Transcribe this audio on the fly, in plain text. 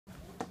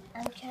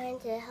I'm trying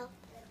to help.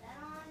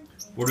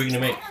 What are we gonna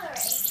make?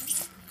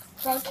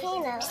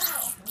 Volcano.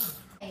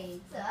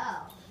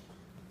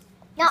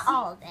 Not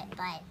all of it,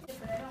 but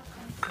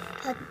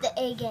put the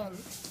egg in.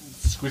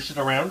 Squish it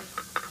around.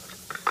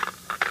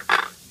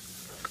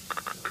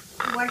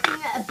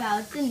 Working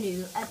about the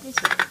new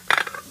episode.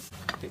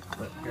 Okay,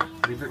 here,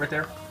 leave it right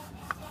there.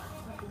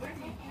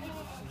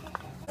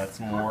 That's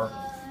more.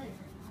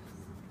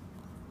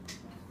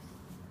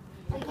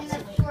 We can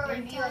have a short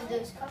review of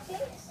those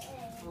cupcakes.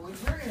 Well,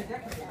 we're going to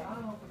decorate it. I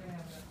don't know if we're going to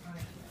have enough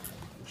time.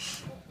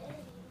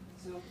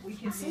 So we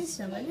can This is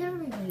some of the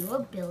review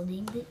of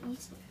building the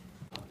Easter.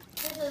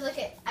 Look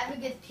at, I have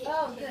a good tape.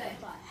 Oh, good.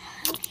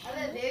 I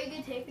have a very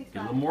good taping Get a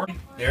spot. little more.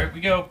 There we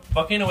go.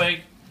 Volcano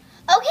egg.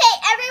 Okay,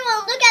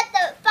 everyone, look at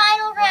the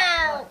final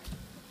round.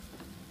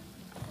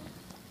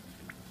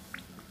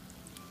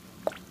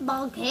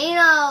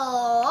 Volcano!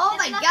 Oh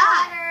my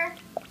god!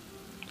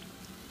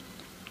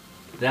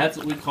 That's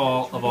what we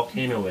call a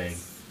volcano egg.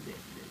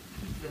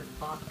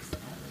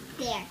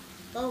 There.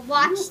 Well,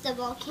 watch the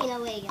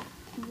volcano egg.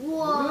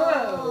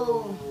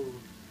 Whoa!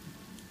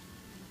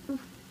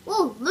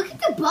 Whoa, look at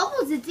the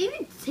bubbles. It's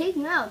even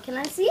taken out. Can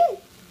I see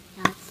it?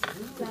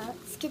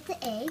 Let's get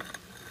the egg.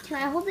 Can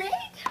I hold the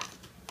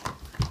egg?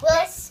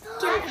 Let's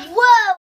get. Whoa!